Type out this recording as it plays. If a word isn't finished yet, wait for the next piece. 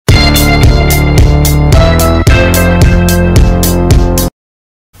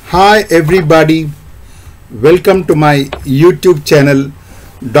Hi everybody, welcome to my YouTube channel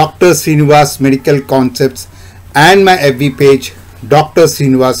Dr.Sreenivas Medical Concepts and my FB page Dr.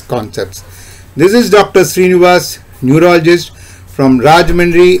 Sreenivas Concepts. This is Dr. Sreenivas, neurologist from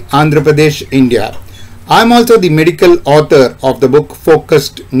Rajahmundry, Andhra Pradesh, India. I am also the medical author of the book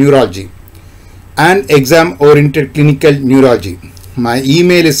Focused Neurology and Exam Oriented Clinical Neurology. My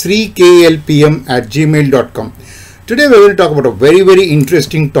email is sreeklpm@gmail.com. Today we are going to talk about a very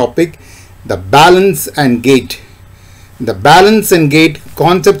interesting topic, the balance and gait. The balance and gait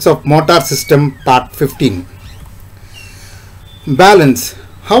concepts of motor system, part 15. Balance.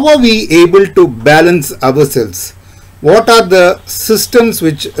 How are we able to balance ourselves? What are the systems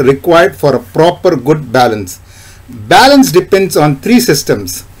which are required for a proper good balance? Balance depends on three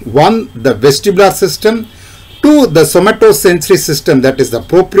systems. One, the vestibular system. Two, the somatosensory system, that is the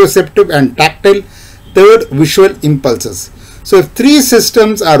proprioceptive and tactile. Third, visual impulses. So if three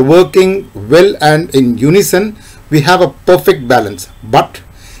systems are working well and in unison, we have a perfect balance. But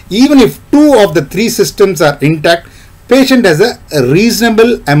even if two of the three systems are intact, patient has a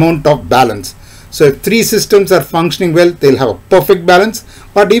reasonable amount of balance. So if three systems are functioning well, they'll have a perfect balance.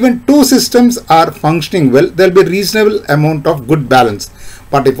 But even two systems are functioning well, there'll be a reasonable amount of good balance.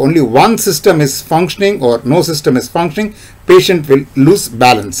 But if only one system is functioning or no system is functioning, patient will lose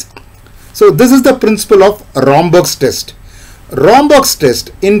balance. So this is the principle of Romberg's test. Romberg's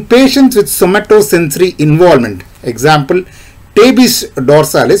test in patients with somatosensory involvement, example tabes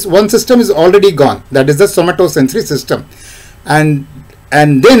dorsalis, one system is already gone, that is the somatosensory system, and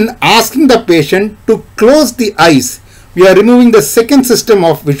then asking the patient to close the eyes, we are removing the second system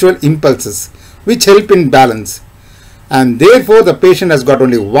of visual impulses which help in balance, and therefore the patient has got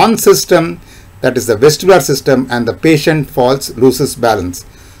only one system, that is the vestibular system, and the patient loses balance.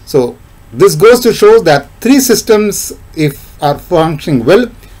 So this goes to show that three systems, if are functioning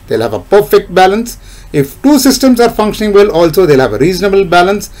well, they'll have a perfect balance. If two systems are functioning well, also they'll have a reasonable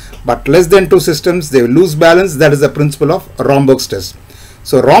balance, but less than two systems, they will lose balance. That is the principle of Romberg's test.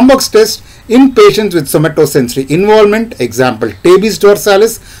 So Romberg's test in patients with somatosensory involvement, example tabes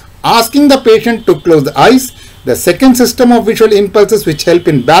dorsalis, asking the patient to close the eyes, the second system of visual impulses which help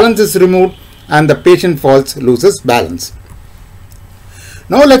in balance is removed, and the patient loses balance.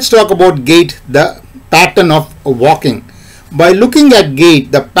 Now let's talk about gait, the pattern of walking. By looking at gait,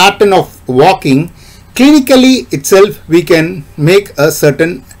 the pattern of walking, clinically itself we can make a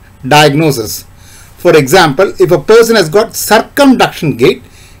certain diagnosis. For example, if a person has got circumduction gait,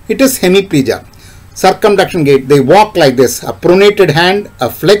 it is hemiplegia. Circumduction gait, they walk like this, a pronated hand, a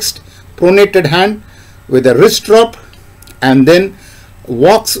flexed pronated hand with a wrist drop, and then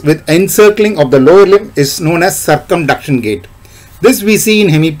walks with encircling of the lower limb is known as circumduction gait. This we see in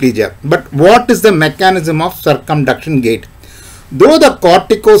hemiplegia. But what is the mechanism of circumduction gait? Though the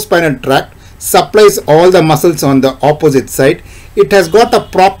corticospinal tract supplies all the muscles on the opposite side, it has got a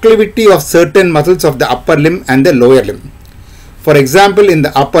proclivity of certain muscles of the upper limb and the lower limb. For example, in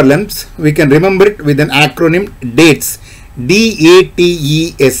the upper limbs, we can remember it with an acronym DATES,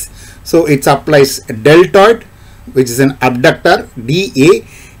 D-A-T-E-S. So it supplies deltoid, which is an abductor, D-A,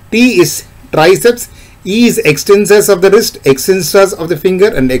 T is triceps, E is extensors of the wrist, extensors of the finger,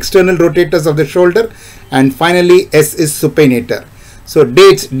 and external rotators of the shoulder, and finally S is supinator. So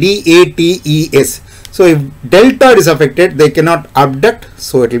DATES, D-A-T-E-S. So if deltoid is affected, they cannot abduct,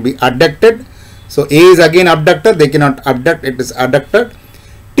 so it will be adducted. So A is again abductor, they cannot abduct, it is adducted.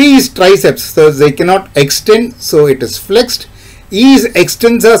 T is triceps, so they cannot extend, so it is flexed. E is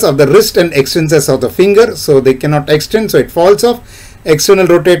extensors of the wrist and extensors of the finger, so they cannot extend, so it falls off. External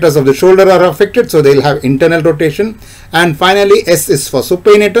rotators of the shoulder are affected, so they will have internal rotation. And finally S is for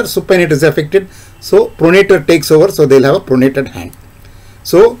supinator, supinator is affected, so pronator takes over, so they will have a pronated hand.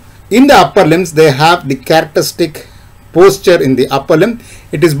 So in the upper limbs, they have the characteristic posture in the upper limb.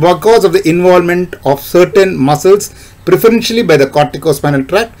 It is because of the involvement of certain muscles, preferentially by the corticospinal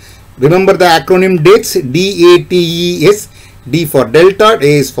tract. Remember the acronym DATES, D-A-T-E-S, D for deltoid,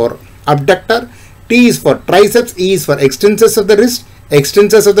 A is for abductor, T is for triceps, E is for extensors of the wrist,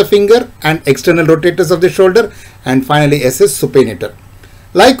 extensors of the finger, and external rotators of the shoulder, and finally S is supinator.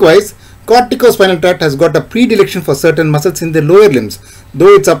 Likewise, corticospinal tract has got a predilection for certain muscles in the lower limbs.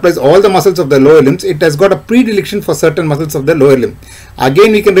 Though it supplies all the muscles of the lower limbs, it has got a predilection for certain muscles of the lower limb.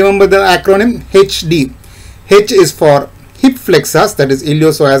 Again, we can remember the acronym HD. H is for hip flexors, that is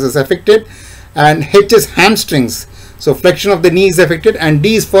iliopsoas is affected, and H is hamstrings, so flexion of the knee is affected, and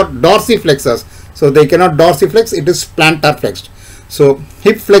D is for dorsiflexors, so they cannot dorsiflex, it is plantar flexed. So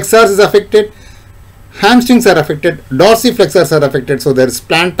hip flexors is affected, hamstrings are affected, dorsiflexors are affected, so there is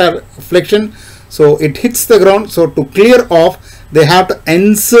plantar flexion, So it hits the ground. So to clear off, they have to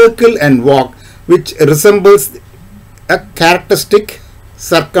encircle and walk, which resembles a characteristic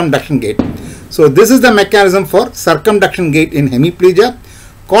circumduction gait. So this is the mechanism for circumduction gait in hemiplegia.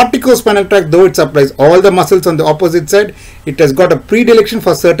 Corticospinal tract, though it supplies all the muscles on the opposite side, it has got a predilection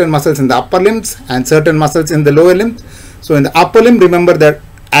for certain muscles in the upper limbs and certain muscles in the lower limbs. So in the upper limb, remember the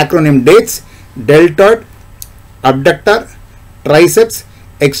acronym DATES: deltoid, abductor, triceps,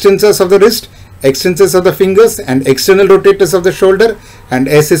 extensors of the wrist, extensors of the fingers, and external rotators of the shoulder, and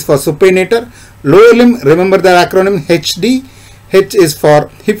S is for supinator. Lower limb, remember the acronym HD. H is for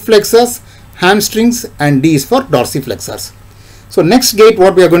hip flexors, hamstrings, and D is for dorsiflexors. So next gait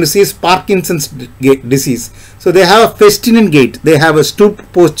what we are going to see is Parkinson's disease. So they have a festinant gait, they have a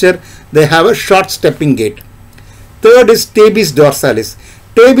stooped posture, they have a short stepping gait. Third is tabes dorsalis.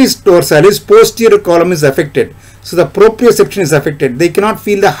 Tabes dorsalis, posterior column is affected. So the proprioception is affected. They cannot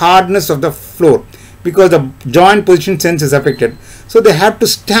feel the hardness of the floor because the joint position sense is affected. So they have to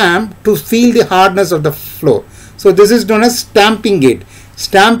stamp to feel the hardness of the floor. So this is known as stamping gait.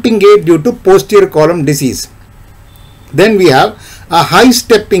 Stamping gait due to posterior column disease. Then we have a high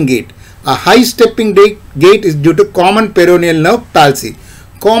stepping gait. A high stepping gait is due to common peroneal nerve palsy.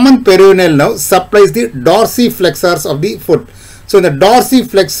 Common peroneal nerve supplies the dorsiflexors of the foot. So the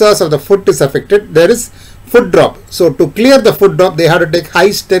dorsiflexors of the foot is affected. There is foot drop. So to clear the foot drop, they have to take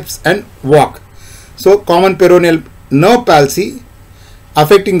high steps and walk. So common peroneal nerve palsy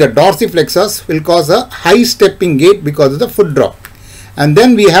affecting the dorsiflexors will cause a high stepping gait because of the foot drop. And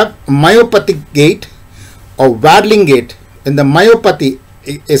then we have myopathic gait or waddling gait. In the myopathy,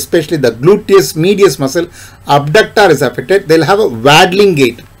 especially the gluteus medius muscle, abductor is affected. They'll have a waddling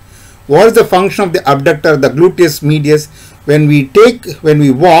gait. What is the function of the abductor, the gluteus medius? When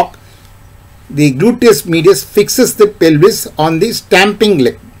we walk, the gluteus medius fixes the pelvis on the stamping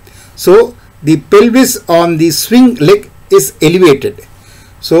leg. So the pelvis on the swing leg is elevated.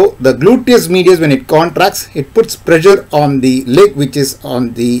 So the gluteus medius, when it contracts, it puts pressure on the leg, which is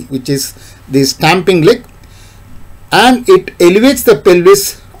the stamping leg, and it elevates the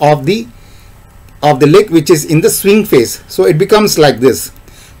pelvis of the leg which is in the swing phase. So it becomes like this,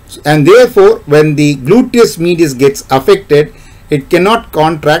 and therefore when the gluteus medius gets affected, it cannot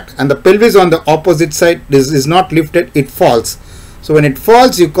contract, and the pelvis on the opposite side is not lifted, it falls. So when it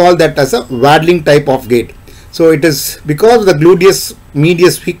falls, you call that as a waddling type of gait. So it is because of the gluteus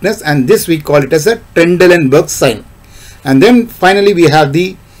medius weakness, and this we call it as a Trendelenburg sign. And then finally we have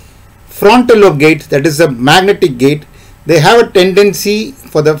the frontal lobe gait, that is a magnetic gait. They have a tendency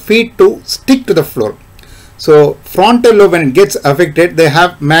for the feet to stick to the floor. So frontal lobe, when it gets affected, they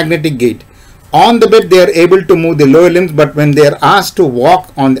have magnetic gait. On the bed, they are able to move the lower limbs, but when they are asked to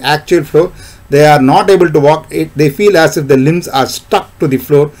walk on the actual floor, they are not able to walk. They feel as if the limbs are stuck to the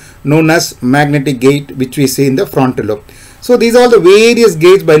floor, known as magnetic gait, which we see in the frontal lobe. So these are the various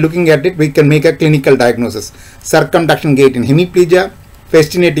gaits. By looking at it, we can make a clinical diagnosis. Circumduction gait in hemiplegia,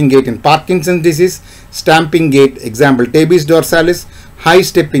 festinating gait in Parkinson's disease, stamping gait, example tabes dorsalis, high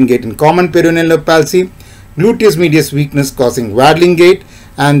stepping gait in common peroneal nerve palsy, gluteus medius weakness causing waddling gait,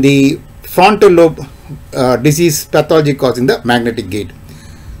 and the frontal lobe disease pathology causing the magnetic gait.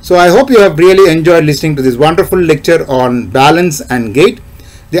 So I hope you have really enjoyed listening to this wonderful lecture on balance and gait.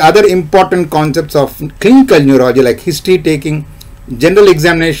 The other important concepts of clinical neurology like history taking, general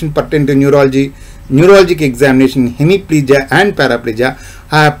examination pertaining to neurology, neurologic examination, hemiplegia and paraplegia,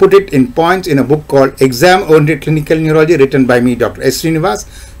 I have put it in points in a book called Exam Oriented Clinical Neurology, written by me, Dr. Sreenivas.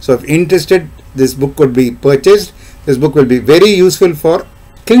 So if interested, this book could be purchased. This book will be very useful for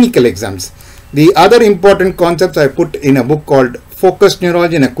clinical exams. The other important concepts I put in a book called Focused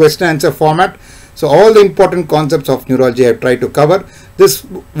Neurology in a question answer format. So all the important concepts of neurology I have tried to cover. This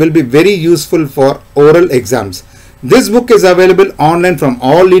will be very useful for oral exams. This book is available online from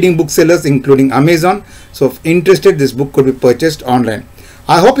all leading booksellers including Amazon. So if interested, this book could be purchased online.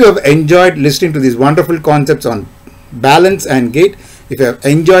 I hope you have enjoyed listening to these wonderful concepts on balance and gait. If you have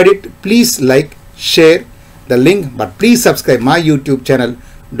enjoyed it, please like, share the link, but please subscribe my YouTube channel,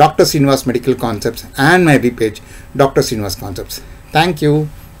 Dr. Sreenivas Medical Concepts, and my web page, Dr. Sreenivas Concepts. Thank you.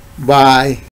 Bye.